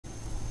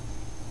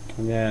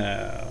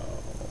Now...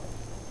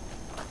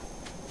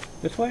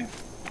 This way?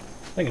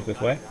 I think it's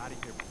this way.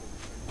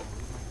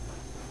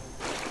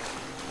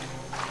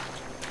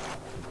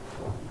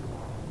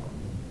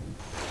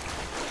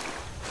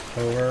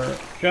 Over,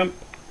 jump.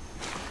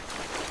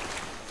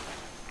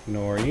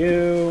 Nor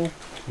you,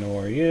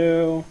 nor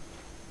you.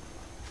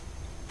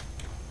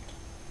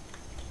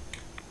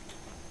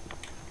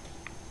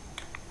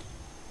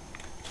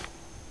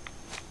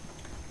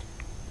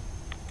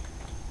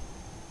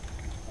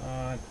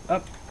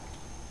 Up.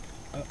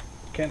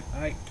 Can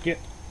I get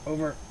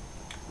over?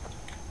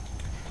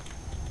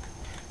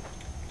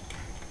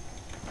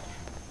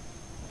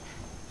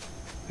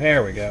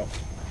 There we go.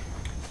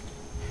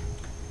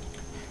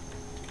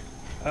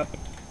 Up,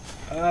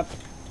 up,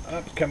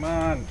 up, come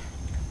on.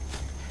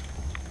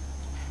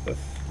 It's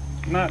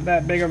not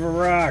that big of a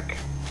rock.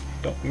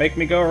 Don't make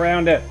me go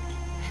around it.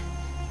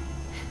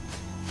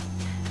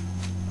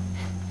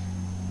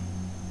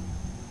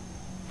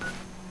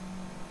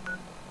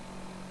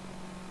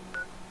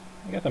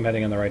 I guess I'm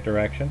heading in the right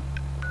direction.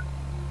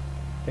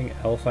 Anything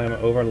else I'm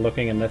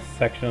overlooking in this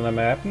section of the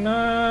map?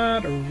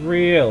 Not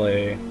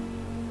really.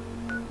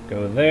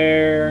 Go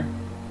there.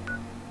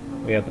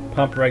 We have the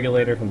pump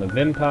regulator from the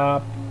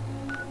VinPop.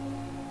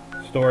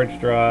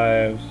 Storage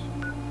drives.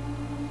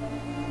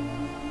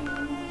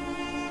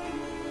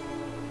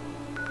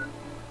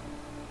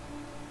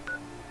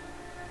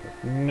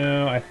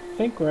 No, I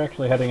think we're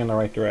actually heading in the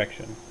right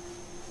direction.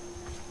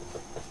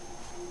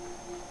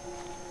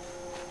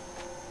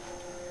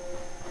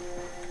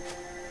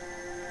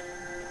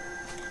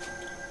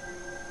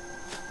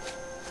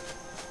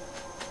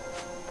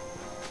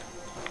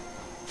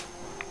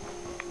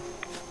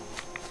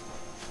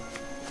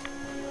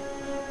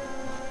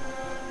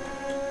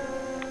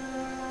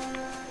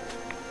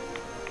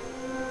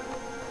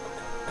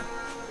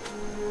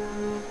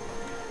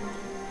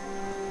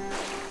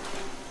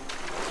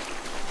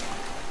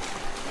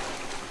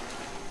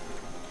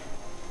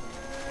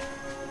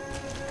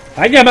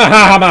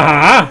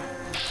 Ayamaha!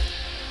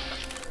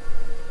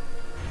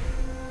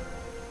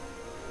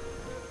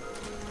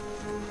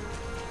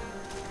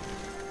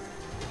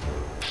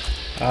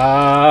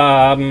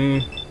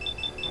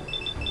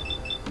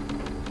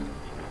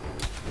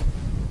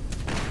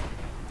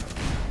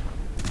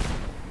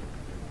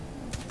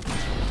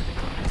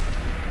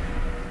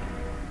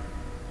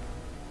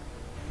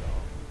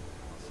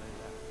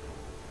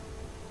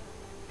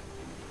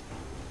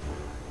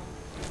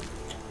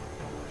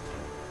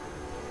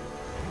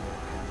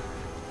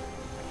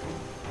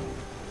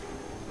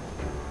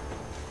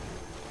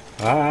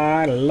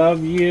 I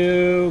love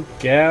you,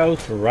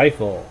 Gauss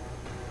Rifle.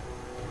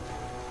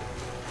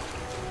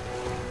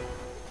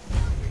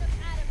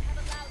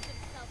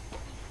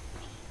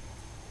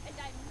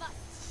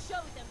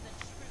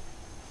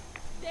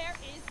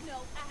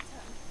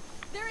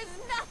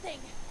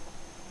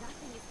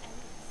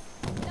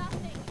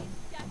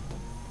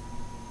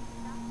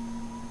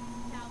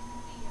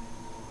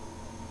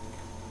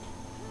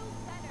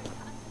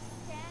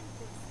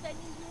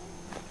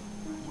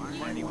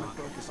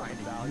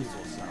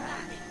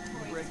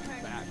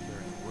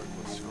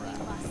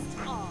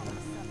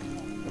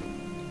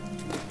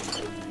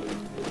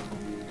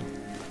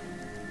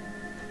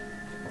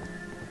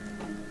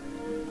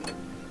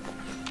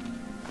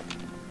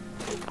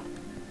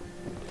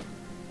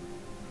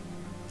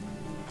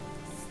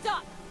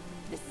 Stop!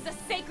 This is a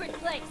sacred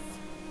place!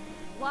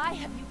 Why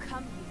have you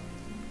come here?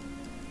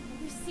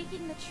 Are you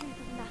seeking the truth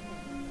of nothing?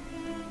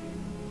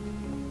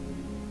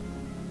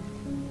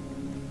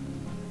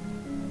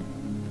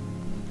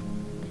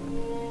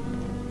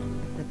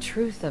 The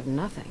truth of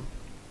nothing?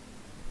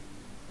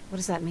 What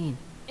does that mean?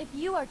 If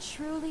you are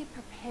truly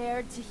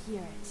prepared to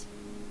hear it,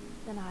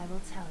 then I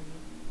will tell you.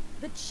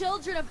 The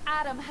children of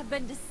Adam have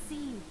been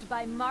deceived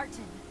by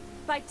Martin,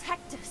 by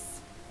Tectus.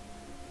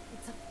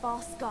 It's a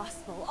false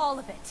gospel, all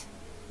of it.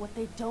 What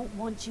they don't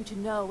want you to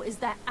know is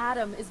that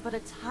Adam is but a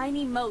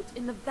tiny mote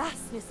in the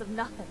vastness of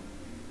nothing.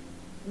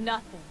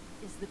 Nothing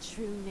is the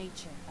true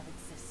nature of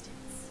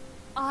existence.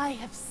 I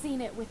have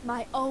seen it with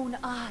my own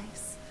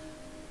eyes.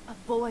 A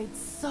void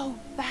so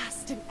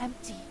vast and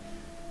empty,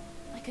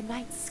 like a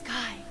night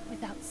sky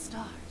without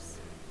stars.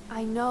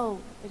 I know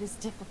it is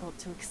difficult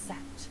to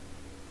accept,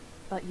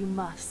 but you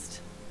must.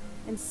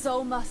 And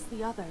so must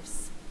the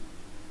others.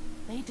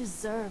 They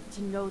deserve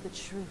to know the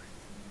truth.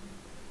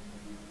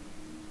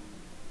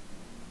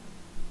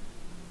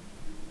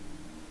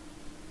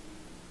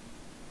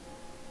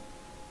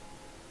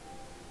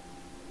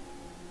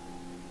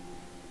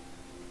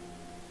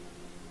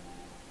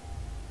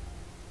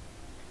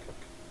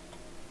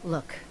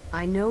 Look,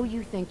 I know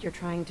you think you're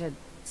trying to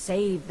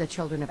save the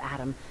children of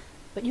Adam,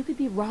 but you could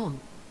be wrong.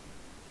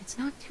 It's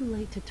not too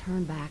late to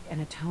turn back and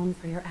atone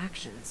for your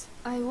actions.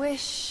 I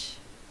wish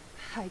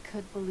I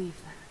could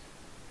believe that.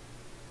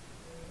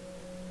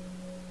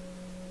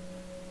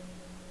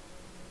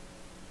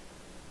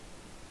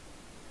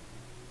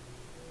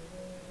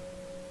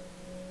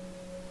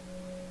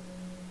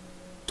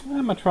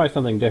 I'm gonna try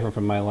something different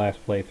from my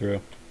last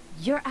playthrough.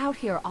 You're out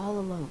here all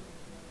alone.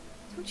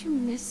 Don't you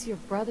miss your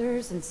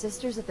brothers and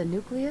sisters at the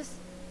nucleus?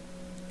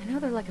 I know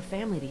they're like a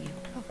family to you.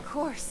 Of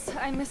course,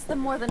 I miss them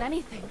more than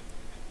anything.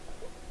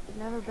 I've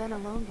never been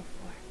alone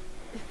before.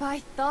 If I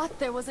thought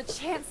there was a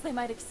chance they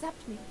might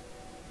accept me,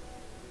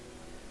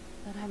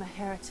 then I'm a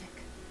heretic.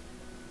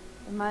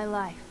 And my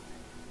life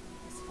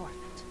is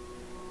forfeit.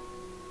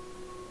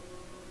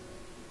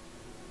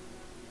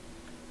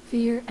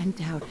 Fear and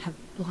doubt have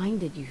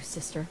blinded you,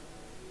 sister.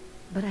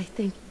 But I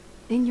think,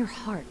 in your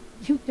heart,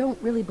 you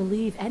don't really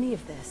believe any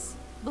of this.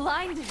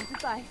 Blinded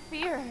by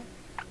fear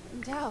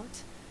and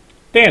doubt.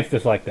 Dance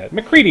disliked that.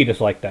 MacReady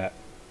disliked that.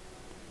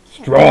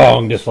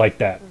 Strong disliked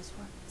that. Those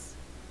words.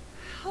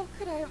 How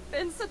could I have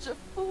been such a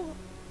fool?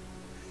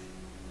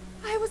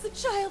 I was a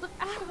child of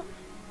Adam,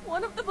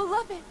 one of the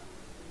beloved.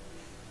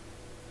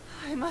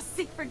 I must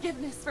seek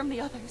forgiveness from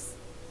the others.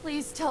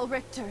 Please tell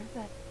Richter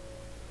that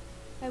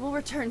I will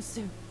return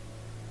soon.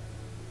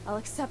 I'll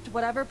accept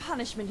whatever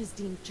punishment is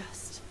deemed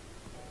just.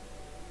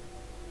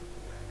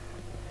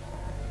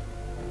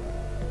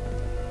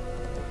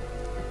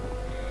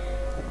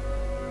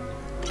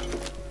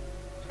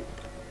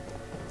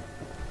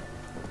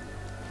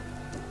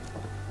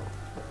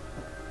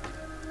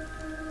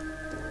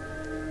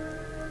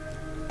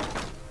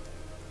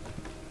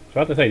 I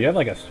was about to say, do you have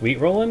like a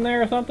sweet roll in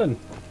there or something?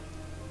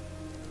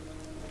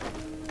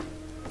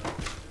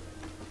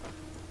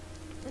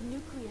 The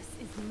nucleus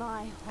is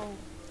my home.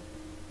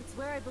 It's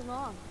where I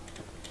belong.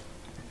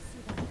 I see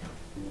that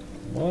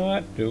now.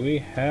 What do we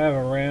have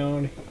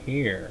around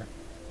here?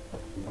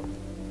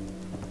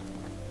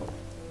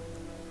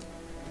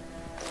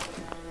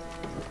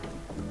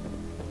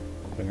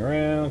 Swing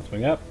around,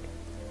 swing up,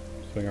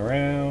 swing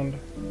around.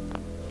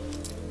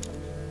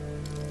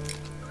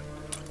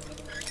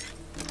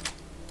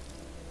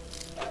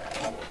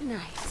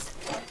 Nice.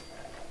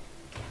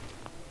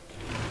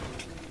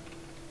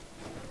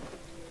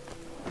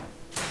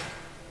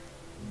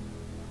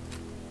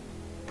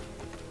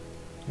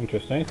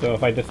 Interesting. So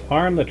if I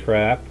disarm the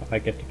trap, I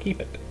get to keep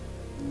it.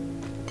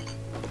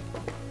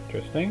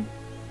 Interesting.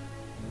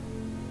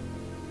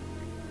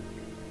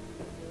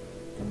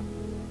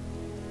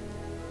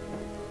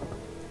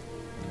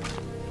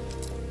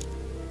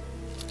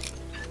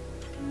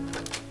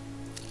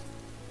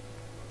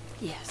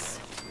 Yes.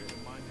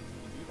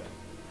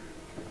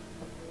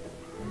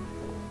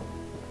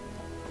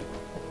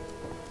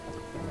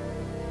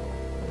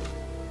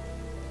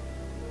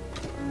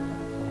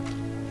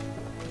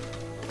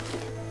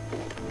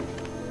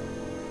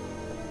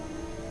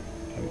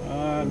 Come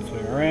on,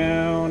 swing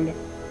around.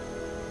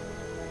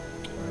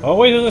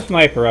 Always is a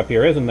sniper up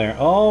here, isn't there?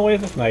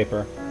 Always a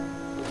sniper.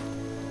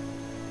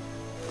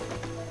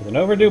 It's an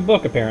overdue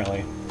book,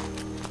 apparently.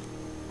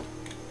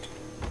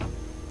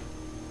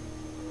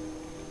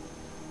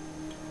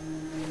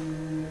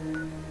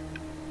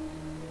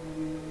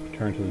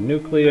 Return to the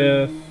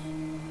nucleus.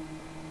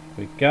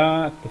 We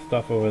got the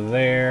stuff over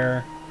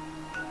there.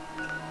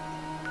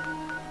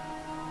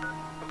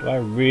 Do I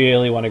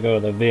really want to go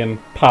to the Vim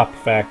Pop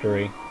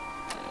Factory?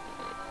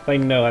 I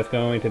know that's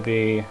going to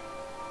be...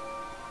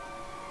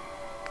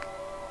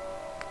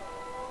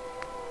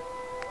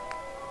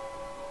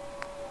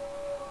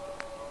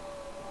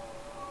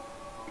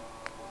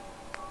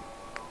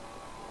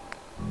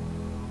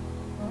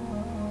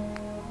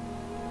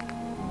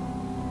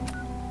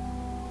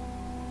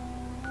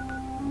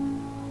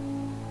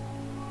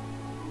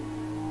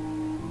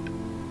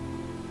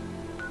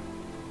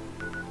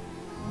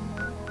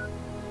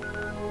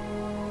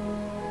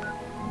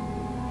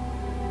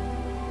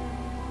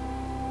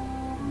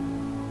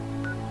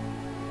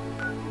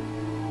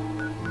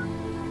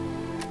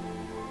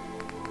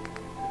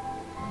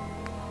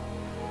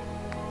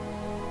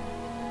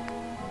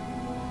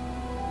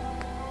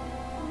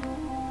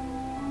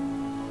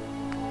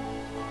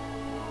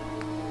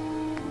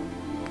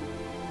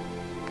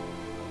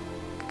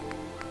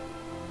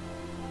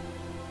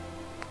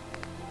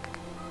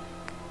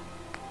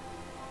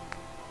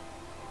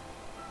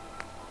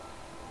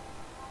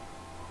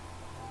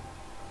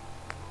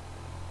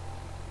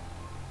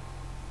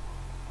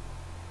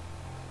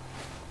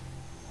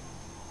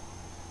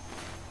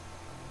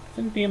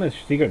 Isn't being a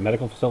secret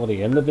medical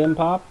facility in the Vim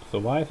Pop? So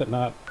why is it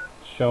not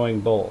showing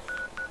both?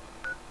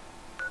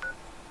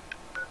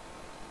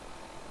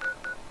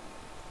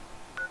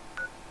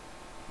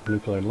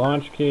 Nuclear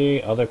launch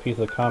key, other piece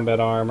of combat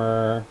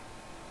armor,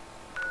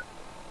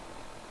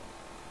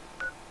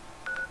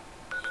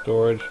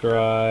 storage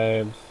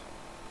drives.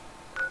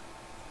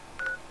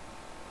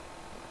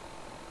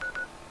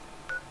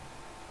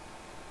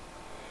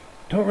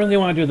 Don't really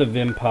want to do the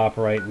Vim Pop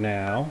right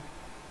now.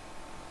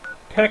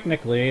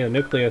 Technically, the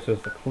nucleus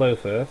is the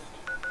closest.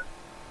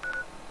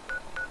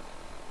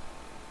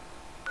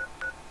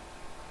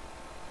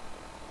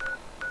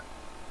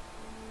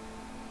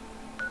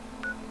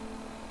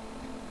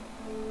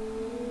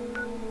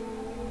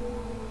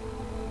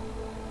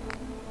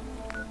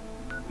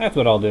 That's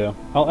what I'll do.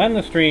 I'll end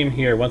the stream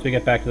here once we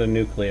get back to the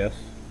nucleus.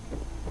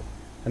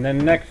 And then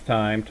next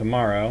time,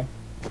 tomorrow,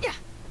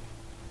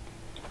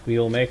 we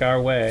will make our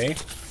way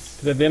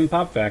to the Vim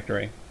Pop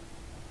Factory.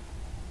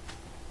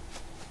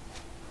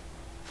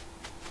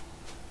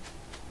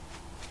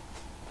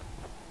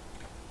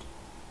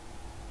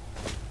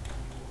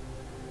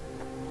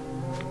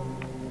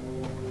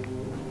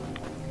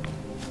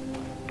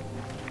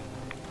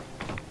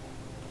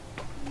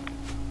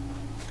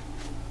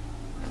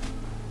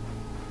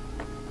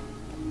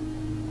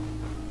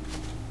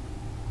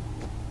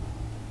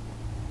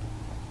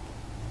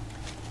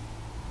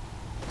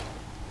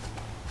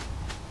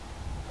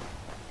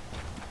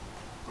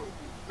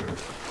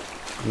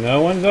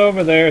 No one's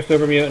over there,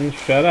 super mutant.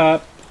 Shut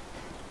up.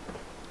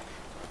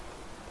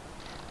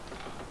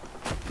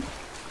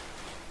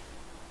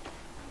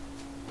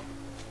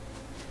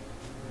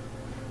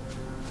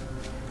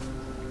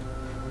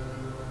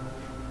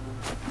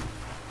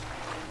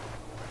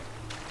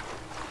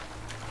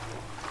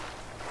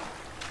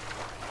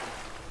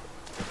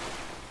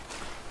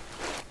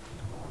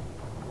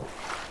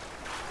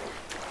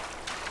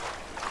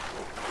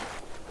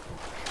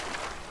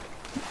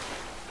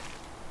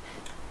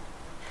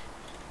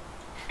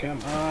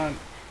 Come on,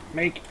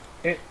 make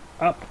it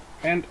up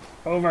and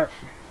over.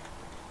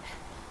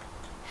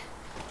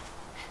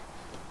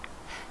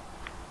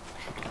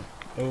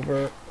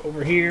 Over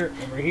here,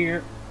 over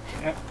here.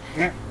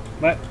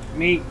 Let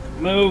me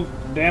move,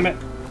 damn it.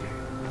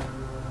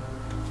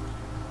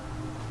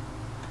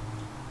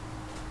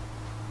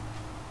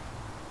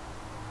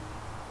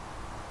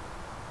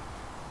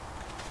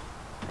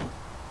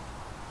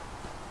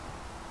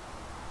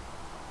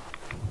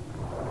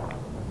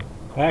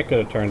 That could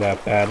have turned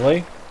out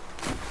badly.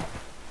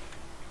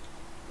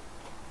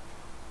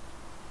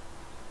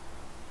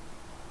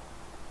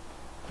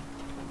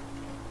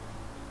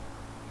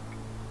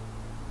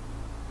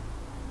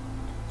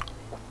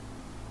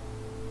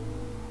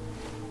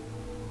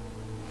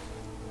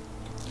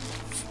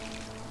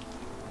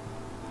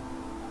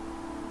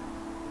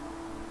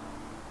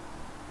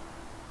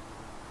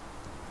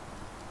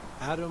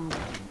 Adam.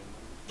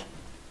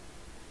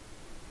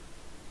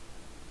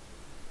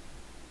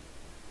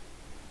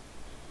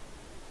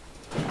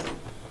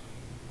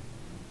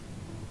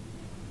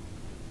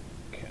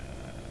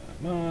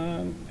 Come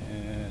on,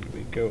 and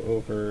we go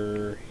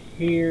over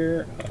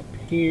here, up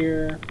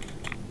here.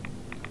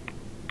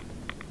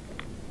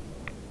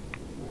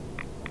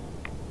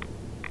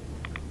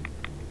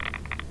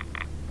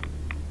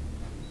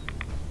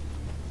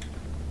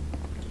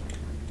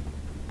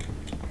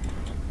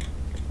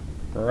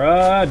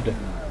 Rud!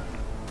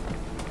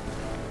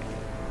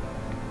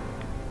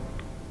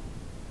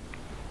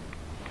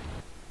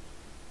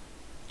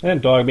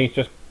 And Dogmeat's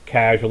just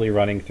casually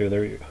running through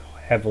the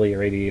heavily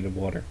irradiated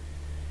water.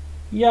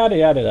 Yada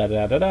yada yada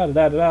yada yada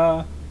yada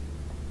yada.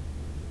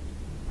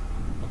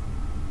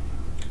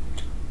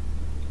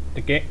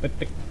 The game.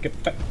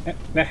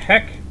 The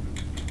heck?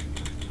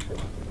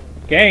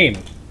 Game.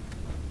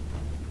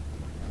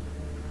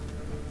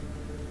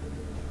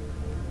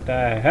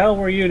 The hell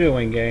were you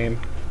doing, game?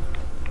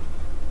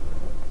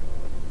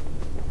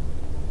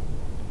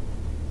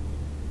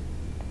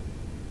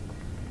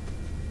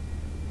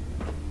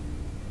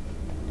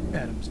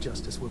 Adam's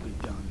justice will be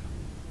done.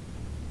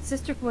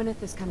 Sister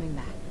Gwyneth is coming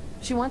back.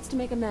 She wants to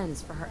make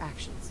amends for her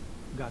actions.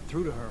 Got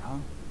through to her, huh?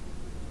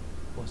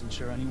 Wasn't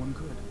sure anyone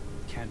could.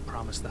 Can't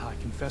promise the High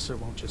Confessor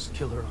won't just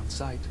kill her on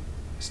sight.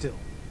 Still,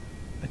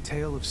 a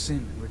tale of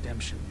sin and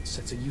redemption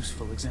sets a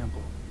useful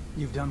example.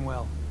 You've done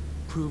well.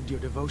 Proved your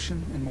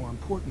devotion, and more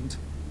important,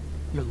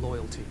 your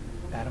loyalty.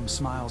 Adam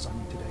smiles on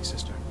you today,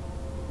 sister.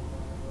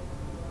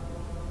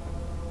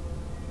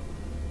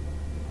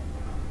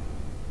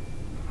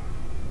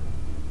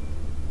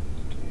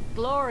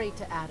 Glory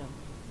to Adam.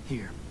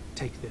 Here,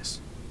 take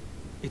this.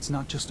 It's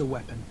not just a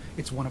weapon,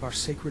 it's one of our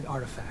sacred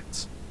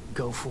artifacts.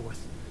 Go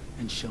forth,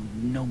 and show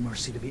no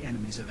mercy to the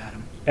enemies of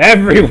Adam.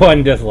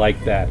 Everyone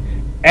disliked that.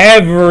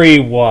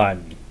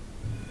 Everyone!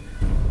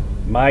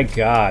 My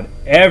god,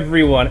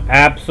 everyone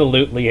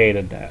absolutely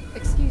hated that.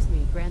 Excuse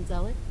me, Grand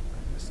Zealot?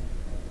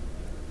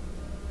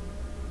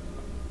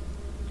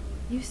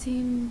 You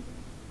seem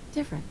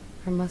different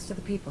from most of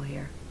the people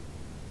here.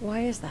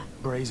 Why is that?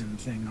 Brazen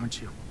thing,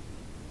 aren't you?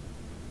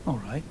 All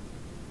right.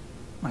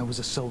 I was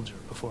a soldier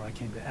before I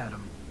came to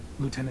Adam.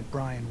 Lieutenant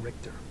Brian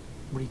Richter,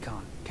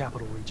 Recon,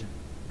 Capital Region.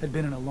 Had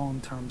been in a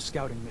long-term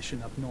scouting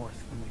mission up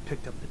north when we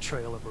picked up the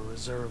trail of a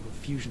reserve of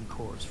fusion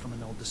cores from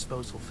an old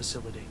disposal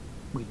facility.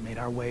 We'd made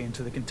our way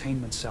into the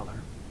containment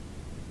cellar.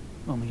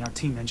 Only our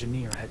team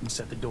engineer hadn't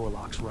set the door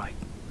locks right.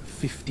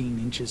 15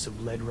 inches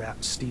of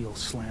lead-wrapped steel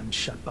slammed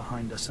shut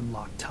behind us and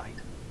locked tight.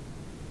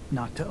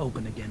 Not to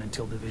open again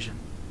until division.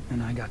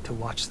 And I got to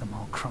watch them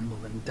all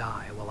crumble and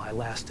die while I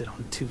lasted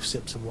on 2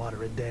 sips of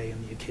water a day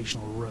and the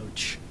occasional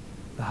roach.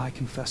 The High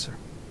Confessor.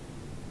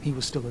 He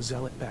was still a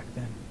zealot back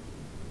then.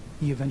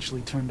 He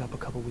eventually turned up a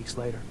couple weeks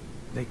later.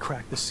 They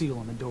cracked the seal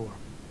on the door,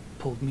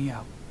 pulled me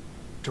out,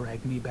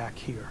 dragged me back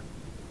here,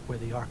 where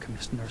the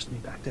Archimist nursed me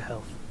back to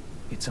health.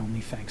 It's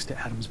only thanks to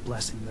Adam's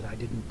blessing that I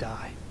didn't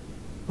die.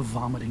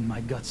 Vomiting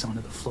my guts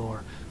onto the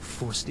floor,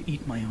 forced to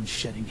eat my own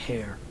shedding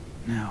hair.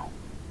 Now,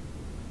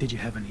 did you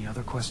have any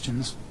other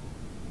questions?